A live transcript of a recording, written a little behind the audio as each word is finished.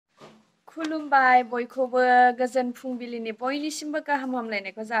खुलुमबाय बयखौबो गोजोन फुंबिलिनि बयनिसिमबो गाहाम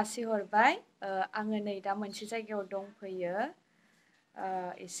हामलायनायखौ जासिहरबाय आङो नै दा मोनसे जायगायाव दंफैयो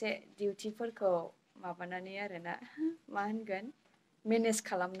एसे डिउटिफोरखौ माबानानै आरोना मा होनगोन मेनेज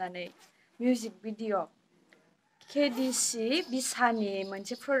खालामनानै मिउजिक भिडिअ KDC बिसानि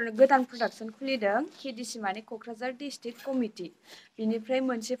मोनसे गोदान प्रडाक्सन खुलिदों KDC माने क'क्राझार डिस्ट्रिक्ट कमिटि बिनिफ्राय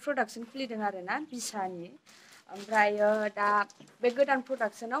मोनसे प्रडाक्सन खुलिदों आरोना बिसानि ओमफ्रायो दा बे गोदान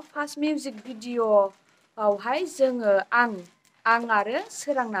प्रडाक्सनाव फार्स्ट मिउजिक भिडिअ'आवहाय जोङो आं आरो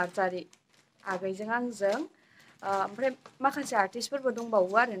सोरां नार्जारि आगैजों आंजों ओमफ्राय माखासे आर्टिस्टफोरबो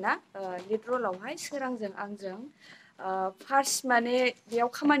दंबावो आरोना लिड रलावहाय सोरांजों आंजों फार्स्ट माने बेयाव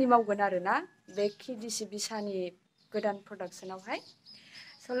खामानि मावगोन आरोना बे KDC बिसानि गोदान प्रडाक्सनावहाय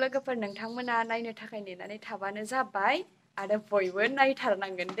स' लोगोफोर नोंथांमोना नायनो थाखाय नेनानै थाबानो जाबाय आरो बयबो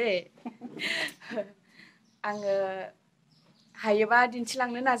नायथारनांगोन दे आङो हायोबा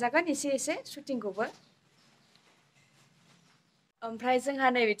दिन्थिलांनो नाजागोन एसे शुटिंखौबो ओमफ्राय जोंहा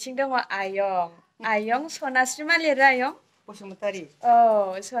नै बिथिं दङ आयं सनास्रि मा लिरो आयं बसुमतारी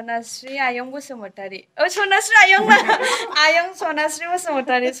सनास्रि आयं बसुमतारी सनास्रि आयं सनास्रि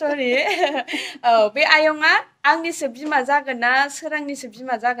बसुमतारी सरि बे आयंआ आंनिसो बिमा जागोन ना सोरांनिसो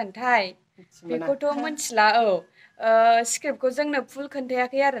बिमा जागोनथाय बेखौथ' मिथिला स्क्रिप्टखौ जोंनो फुल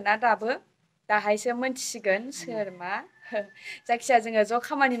खोन्थायाखै आरोना दाबो दाहायसो मोनथिसिगोन सोर मा जायखिजाया जोङो ज'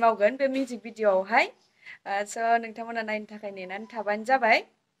 खामानि मावगोन बे मिउजिक भिडिअ'आवहाय स' नोंथांमोना नायनो थाखाय नेनानै थाबानो जाबाय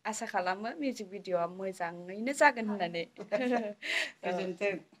आसा खालामो मिउजिक भिडिअ'आ मोजाङैनो जागोन होननानै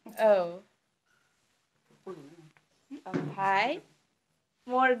ओमफ्राय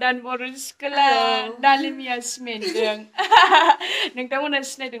मर्दान बर' सिखोला दालिमिया सिमेन्टजों नोंथांमोना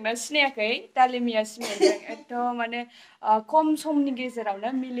सिनायदोंना सिनायाखै दालिमिया सिमेन्टजों एकदम माने खम समनि गेजेरावनो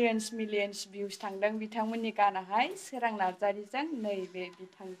मिलियन्स भिउस थांदों बिथांमोननि गानाहाय सोरां नार्जारिजों नैबे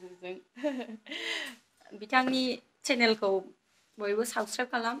बिथांजोजों बिथांनि चेनेलखौ बयबो साबस्क्राइब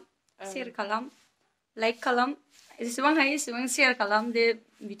खालाम शेयार खालाम लाइक खालाम जेसेबां हायो एसेबां शेयार खालाम दे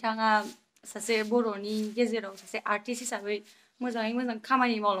बिथाङा सासे बर'नि गेजेराव सासे आर्टिस्ट हिसाबै मोजाङै मोजां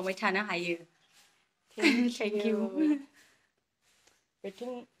खामानि मावलांबाय थानो हायो थेंक इउ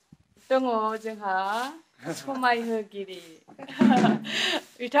बिथिं दङ जोंहा समायहोगिरि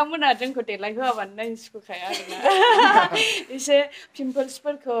बिथांमोना जोंखौ देलायहोआबानो नायनो सुखुखाया आरोना एसे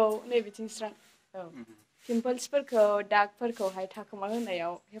पिम्पल्सफोरखौ नै बिथिं स्रां पिम्पल्सफोरखौ दागफोरखौहाय थाखोमा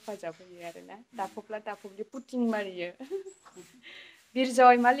होनायाव हेफाजाब होयो आरोना दाफबली पुटिं मारियो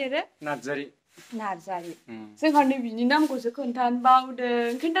बिरजय मा लिरो नार्जारि जोंहा नै बिनि नामखौसो खोन्थानो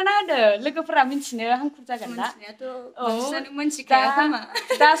बावदों खोन्थाना होदो लोगोफोरा मिथिनो हांखुर जागोन ना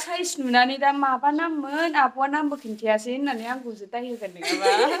दा साइज नुनानै दा माबा नाममोन आब'आ नामबो खिन्थायासै होननानै आंखौसो दाय होगोन नङाबा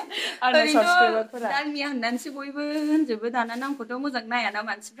आंना साबसक्राइबारफोरा दालमिया होननानैसो बयबो होनजोबो दाना नामखौथ' मोजां नायाना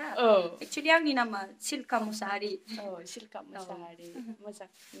मानसिफ्रा एक्चुअली आंनि नामा सिल्का मुसाहारि सिल्का मुसाहारि मोजां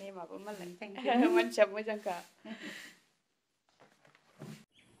नेमाबो मालाय मानसिया मोजांखा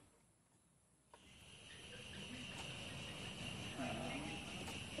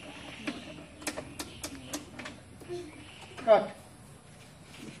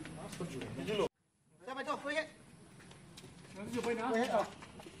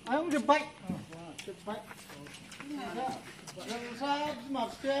आयं जोब्बाय नोंस्रा बिमा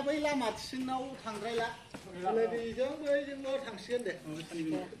बिफाया बै लामाथिनाव थांद्रायला बेजों बैजोंल' थांसिगोन दे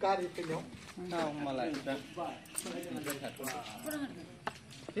गारि फैनायाव मालाय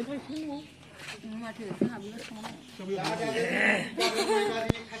माथो जोंहाबो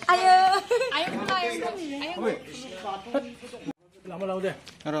lama lau deh.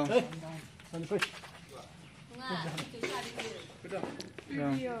 Arong.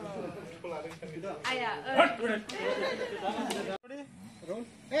 Ayah.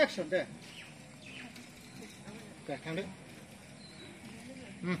 Action deh. Oke, kang deh.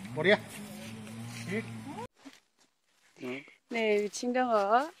 Boleh ya? Nih, बिथिं दङ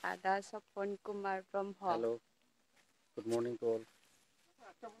आदा Sapan Kumar Brahma Hello. Good morning to all.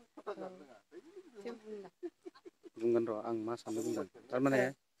 बुंगोन र' आं मा साननो बुंगोन थारमाने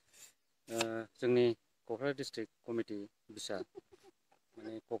जोंनि क'क्राझार डिस्ट्रिक्ट कमिटि बिसा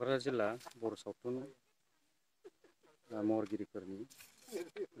माने क'क्राझार जिल्ला बर' सावथुन महरगिरिफोरनि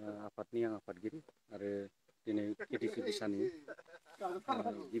आफादनि आं आफादगिरि आरो दिनै KDC बिसानि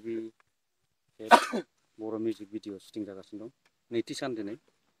गिबि बर' मिउजिक भिडिअ शुटिं जागासिनो दं नैथि सान दिनै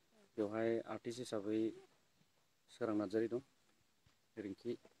बेवहाय आर्टिस्ट हिसाबै सोरां नार्जारि दं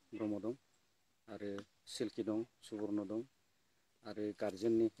रिंखि ब्रह्म दं आरो सिल्कि दं सुबर्न दं आरो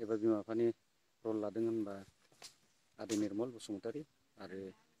गार्जेननि एबा बिमा बिफानि रल लादों होनबा आदै निर्मल बसुमतारी आरो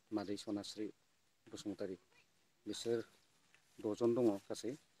मादै सनास्रि बसुमतारी बिसोर 6 जन दङ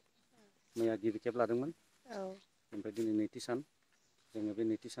गासै मैया गिबि खेब लादोंमोन औ ओमफ्राय दिनै नैथि सान जोङो बे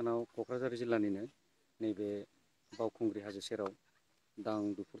नैथि सानाव क'क्राझार जिल्लानिनो नैबे बावखुंग्रि हाजो सेराव दां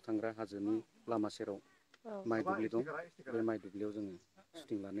दुफुर थांग्रा हाजोनि लामा सेराव माइ दुब्लि दं बे माइ दुब्लियाव जोङो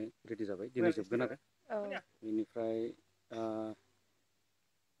शुटिं लानो रेडि जाबाय दिनै जोबगोन आरो बेनिफ्राय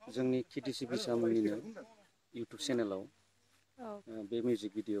जोंनि KDC बिसा मुंनिनो इउटुब चेनेलाव बे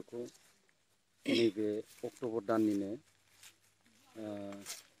मिउजिक भिडिअखौ नैबे अक्ट'बर दाननिनो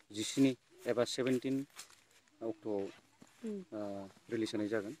 17 एबा 17 अक्ट'आव रिलिज होनाय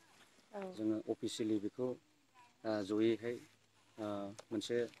जागोन जोङो अफिसियेलि बेखौ जयैहाय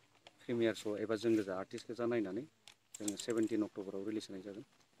मोनसे प्रिमियार श' एबा जों गोजा आर्टिस्ट गोजा नायनानै जोङो 17 अक्ट'बराव रिलिज होनाय जागोन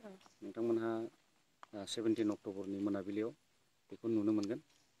नोंथांमोनहा 17 अक्ट'बरनि मोनाबिलियाव बेखौ नुनो मोनगोन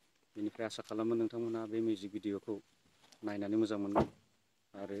बेनिफ्राय आसा खालामो नोंथांमोनहा बे मिउजिक भिडिअखौ नायनानै मोजां मोनगोन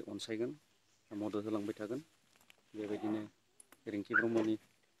आरो अनसायगोन मदद होलांबाय थागोन बेबायदिनो रिंखि ब्रह्मनि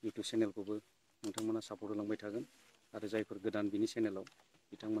इउटुब चेनेलखौबो नोंथांमोना सापर्ट होलांबाय थागोन आरो जायफोर गोदान बिनि चेनेलाव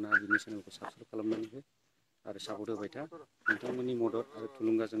बिथांमोनहा बिनि चेनेलखौ साबस्क्राइब खालामनानै हो आरो सापर्ट होबाय था नोंथांमोननि मदद आरो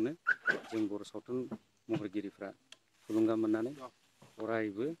थुलुंगाजोंनो जों बर' सावथुन महरगिरिफ्रा थुलुंगा मोननानै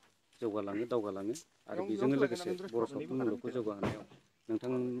अरायबो जौगालाङो दावगालाङो आरो बेजोंनो लोगोसे बर' सावथुन मुलुगखौ जौगाहोनायाव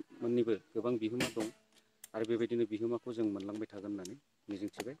नोंथांमोननिबो गोबां बिहोमा दं आरो बेबायदिनो बिहोमाखौ जों मोनलांबाय थागोन होननानै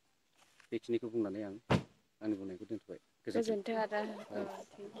मिजिंथिबाय बेखिनिखौ बुंनानै आं आंनि बुंनायखौ दोनथ'बाय गोजोन्थों आदा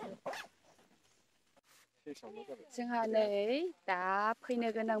जोंहा नै दा फैनो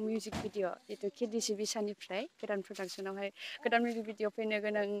गोनां मिउजिक भिडिअ जितु KDC बिसानिफ्राय गोदान प्रडाक्सनावहाय गोदान मिउजिक भिडिअ फैनो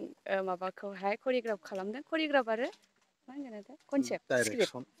गोनां माबाखौहाय करिय'ग्राफ खालामदों करिय'ग्राफ आरो मा होनगोन आदा कनसेप्ट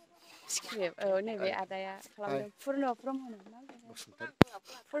स्क्रिप्ट औ नैबे आदाया खालामदों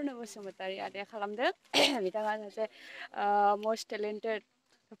फुर्न बसुमतारी आदाया खालामदों बिथाङा सासे मस्ट टेलेन्टेड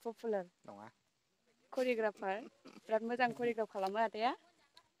पपुलार करिय'ग्राफार बिराद मोजां करिय'ग्राफ खालामो आदाया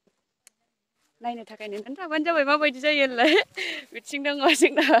नायनो थाखाय नोंथांनो थाबानो जाबाय माबायदि जायो होनलाय बिथिं दङ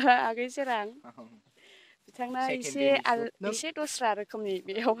जोंना आगै सोरां बिथांना एसे दस्रा रोखोमनि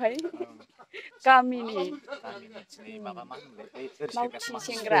बेयावहाय गामिनि मावथि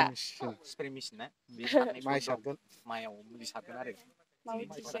सेंग्रा माइयाव मुलि सारगोन आरो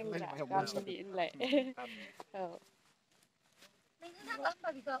मावथि सेंग्रा गामिनि होनलाय औ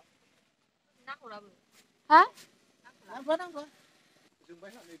हा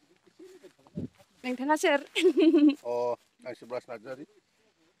नोंथाङा सोर आं सुब्रास नार्जारि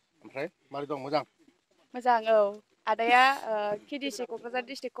ओमफ्राय मारै दं मोजां मोजां औ आदाया KDC Kokrajhar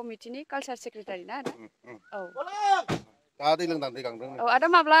district कमिटिनि culture secretary ना आदा औ दा दै लोंदां दै गांदों औ आदा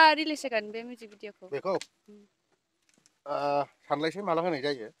माब्ला रिलिज होगोन बे मिउजिक भिडिअखौ बेखौ सानलायसै माला होनाय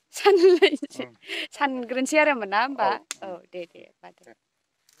जायो सानग्रोनसै आरो मोन ना होमबा औ दे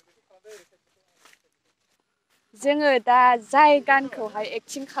जोङो दा जाय गानखौहाय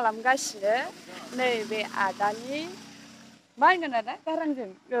एक्टिं खालामगासिनो नैबे आदानि मा होनगोन आदा गारांजों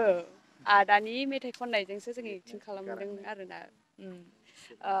आदानि मेथाइ खननायजोंसो जों एक्टिं खालामदों आरोना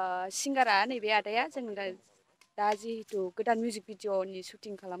सिंगारा नैबे आदाया जों दा जिहेतु गोदान मिउजिक भिडिअनि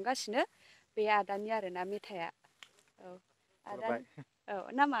शुटिं खालामगासिनो बे आदानि आरोना मेथाइआ औ आदा औ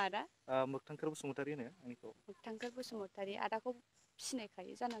नामा आदा मोगथांखोर बसुमतारी होनो आंनिखौ मोगथांखोर बसुमतारी आदाखौ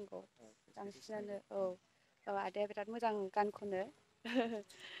सिनायखायो जानांगौ बांसिनानो औ आदाया बिराद मोजां गान खनो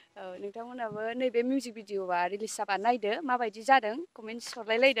औ नोंथांमोनहाबो नैबे मिउजिक भिडिअआ रिलिज जाबा नायदो माबायदि जादों कमेन्ट्स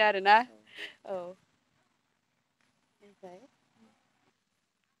हरलायलायदो आरोना औ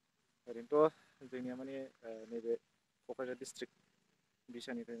ओरैनोथ' जोंनिया माने नैबे क'क्राझार डिस्ट्रिक्ट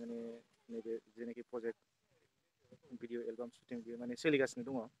बिसानिफ्राय माने नैबे जेनाखि प्रजेक्ट भिडिअ एलबाम शुटिं बेयो माने सोलिगासिनो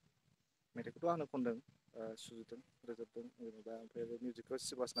दङ मेथाइखौथ' आंनो खनदों सुजुदों रोजाबदों जेनेबा ओमफ्राय बे मिउजिकखौ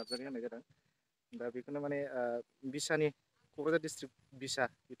सुबास नार्जारि होनाय जादों दा बेखौनो माने बिसानि क'क्राझार डिस्ट्रिक्ट बिसा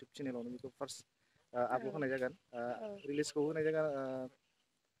इउटुब चेनेलावनो बेखौ फार्स्ट आपल'ड होनाय जागोन रिलिजखौ होनाय जागोन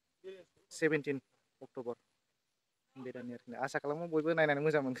 17 अक्ट'बर बे दाननि आरोखि आसा खालामो बयबो नायनानै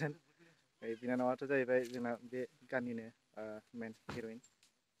मोजां मोनगोन बिनानावाथ' जाहैबाय जोंना बे गाननिनो मेन हिर'इन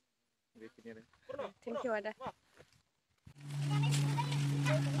बेखिनि आरो थेंक इउ आदा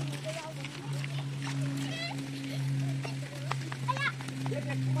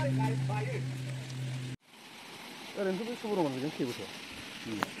ओरैनोथ' बे खबरमोन बेजों थेबोथ'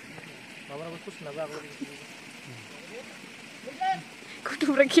 माबानाबो कुइसनाबो आगोल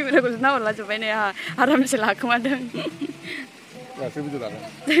गथ'फ्रा केमेराखौसो नाहरलाजोब्बाय नै आंहा आरामसे लाखोमादों दासो भिडिअ लादों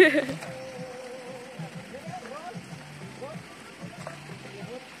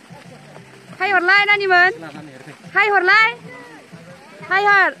हाय हरलाय नानिमोन हाय हरलाय हाय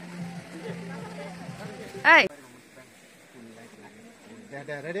हर ओइ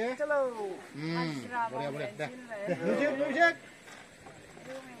दे रेडि हेलौ बरिया दे मिउजिक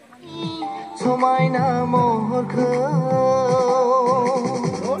समायना महरखौ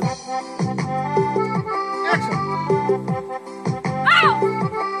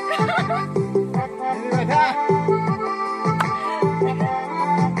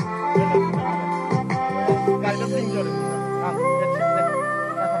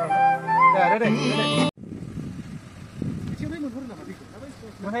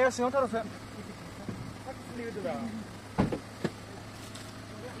मोनहाया सिङाव थारसो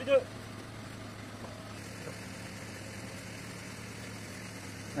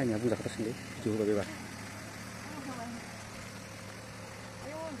आंनिया बुजाखासिगोनलै भिडिअ होबा बेबा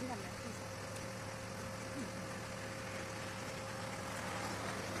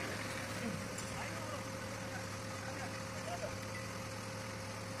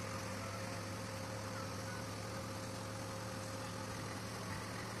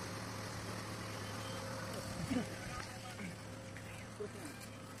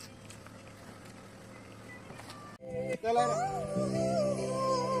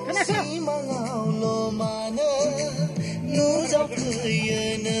सिमाङाव ल'मानो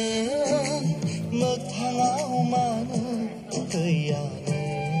नुजाफैयोनो मोगथाङाव मानो फैयानो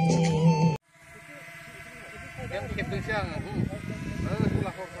खेबदोंसो आङो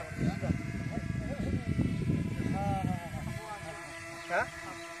हा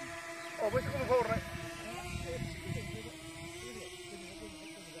अ बै समखौ हरनाय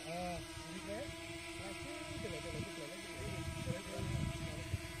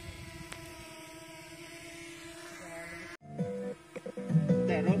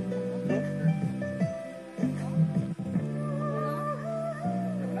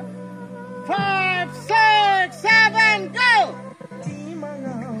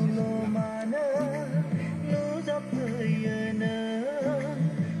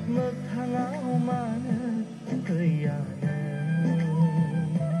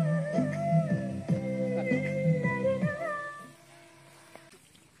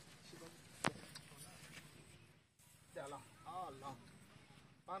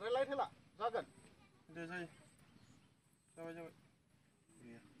बांद्राय लाइट होला जागोन दे जायो जाबाय जाबाय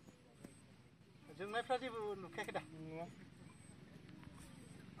जोंनायफ्रा जेबो नुखायाखै दा नुवा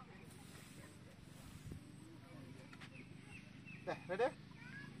दे रेडि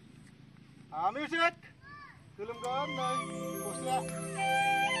मिउजिक गोलोमगोन नै गस्लाया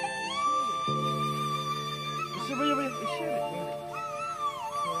एसे बोयो बोयो एसे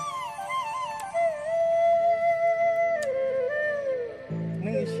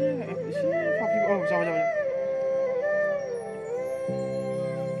नों एसे फाफ्लि औ जाबाय जाबाय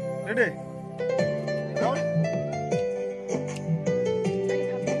रेडि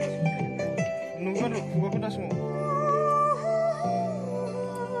नुगोन खुगाखौ दासङो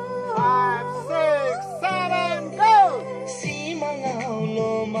 5 6 7 go सिमाङाव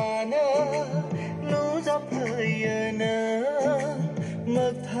ल'मानो नुजाफैयोनो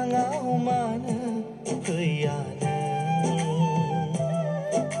मोगथाङाव मानो फैयानो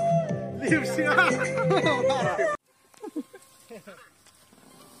लिपसिङा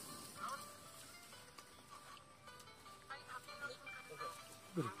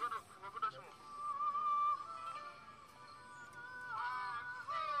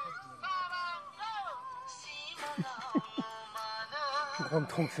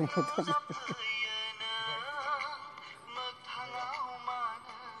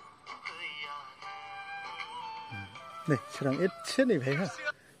नै सोरां एसे नैबाय हा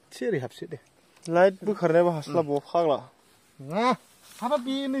एसे ओरै हाबसो दे लाइट बोखारनायाबो हास्लाबाव फाग्ला ना हाबा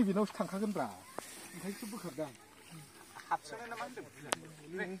बे नैबेनावसो थांखागोनब्रा ओंखायसो बोखारदां हाबसोनाय ना मा होनदों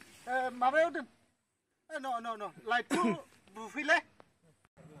माबायाव दोन न लाइटखौ बुफैलाय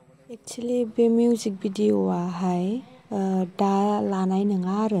एक्चुअली बे मिउजिक भिडिअ'आहाय दा लानाय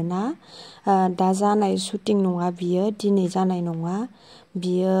नङा आरोना दा जानाय शुटिं नङा बियो दिनै जानाय नङा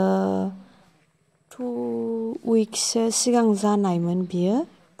बियो 2 उइक्ससो सिगां जानायमोन बियो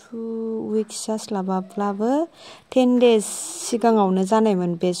 2 उइक्स जास्लाबाब्लाबो 10 डेज सिगाङावनो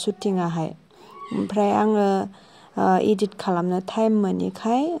जानायमोन बे शुटिंआहाय ओमफ्राय आङो एडिट खालामनो टाइम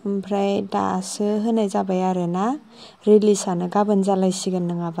मोनिखाय ओमफ्राय दासो होनाय जाबाय आरोना रिलिजआनो गाबोन जालायसिगोन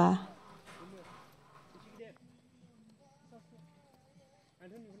नङाबा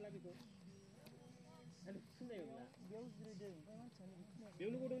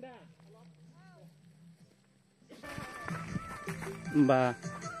होमबा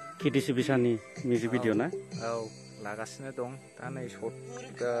KDC बिसानि मिउजिक भिडिअ ना औ लागासिनो दं दा नै शट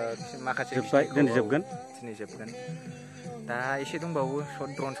माखासे जोब्बाय दिनै जोबगोन दा एसे दंबावो शट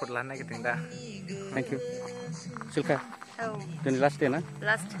ड्रन शट लानो नागिरदों दा थेंक इउ सिल्का औ दिनै लास्ट डे ना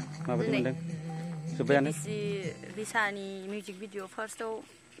लास्ट माबायदि मोनदों जोब्बायानो KDC बिसानि मिउजिक भिडिअ फार्स्टआव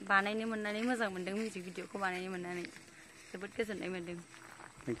बानायनो मोननानै मोजां मोनदों मिउजिक भिडिअखौ बानायनो मोननानै जोबोद गोजोननाय मोनदों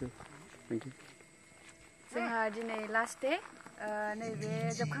थेंक इउ जोंहा दिनै लास्ट डे नैबे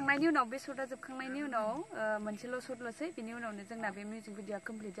जोबखांनायनि उनाव बे शटआ जोबखांनायनि उनाव मोनसेल' शटल'सै बिनि उनावनो जोंना बे मिउजिक भिडिअआ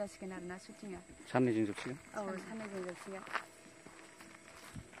कमप्लिट जासिगोन आरोना शुटिंआ साननैजों जोबसिगोन औ साननैजों जोबसिगोन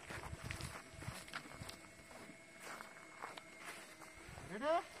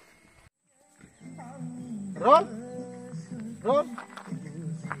Roll.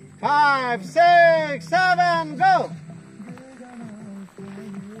 5, 6, 7, go.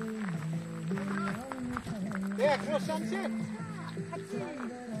 Yeah, cross some shit.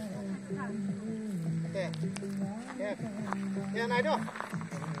 Yeah, I do.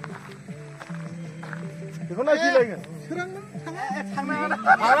 이거 나 실례가.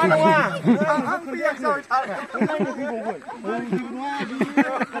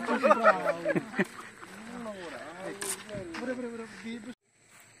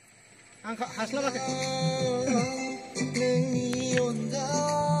 안 하슬라밖에.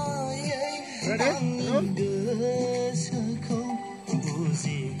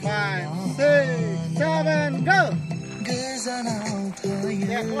 Five, 6, 7, go.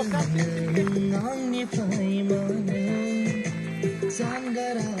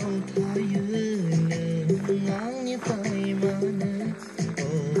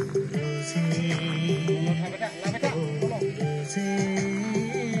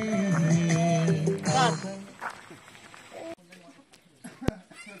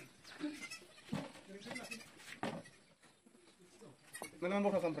 Menon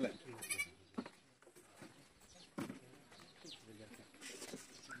bokha sample.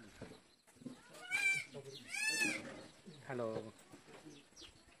 Hello.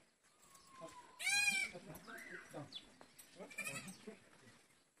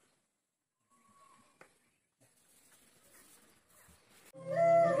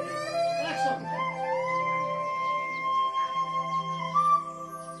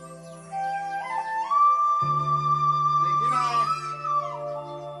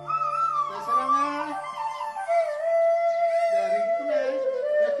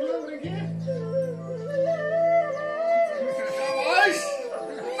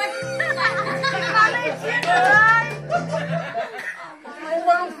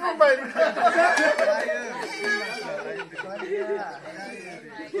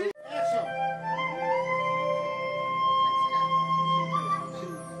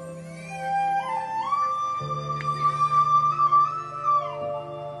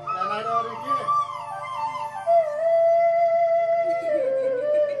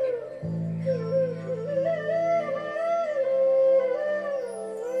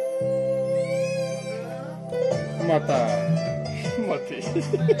 Mata.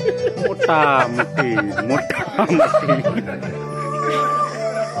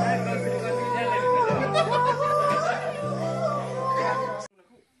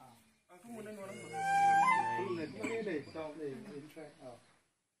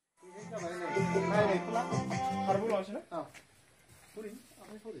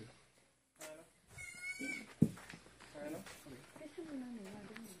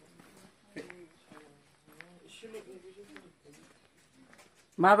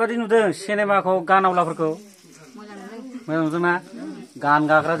 माबायदि नुदों सिनेमाखौ गानावलाफोरखौ मोजां नुदोंना गान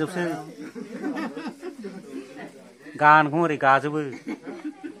गाग्रा जोबसो गानखौ ओरै गाजोबो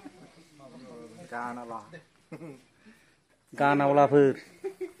गानावलाफोर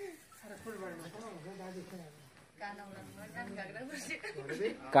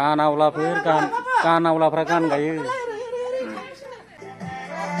गानावलाफ्रा गान गायो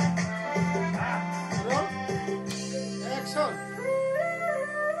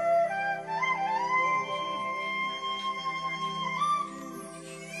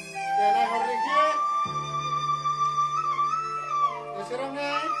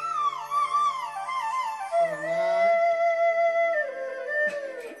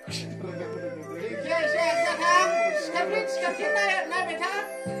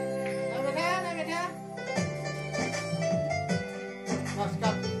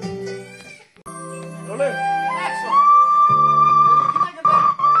Rolling.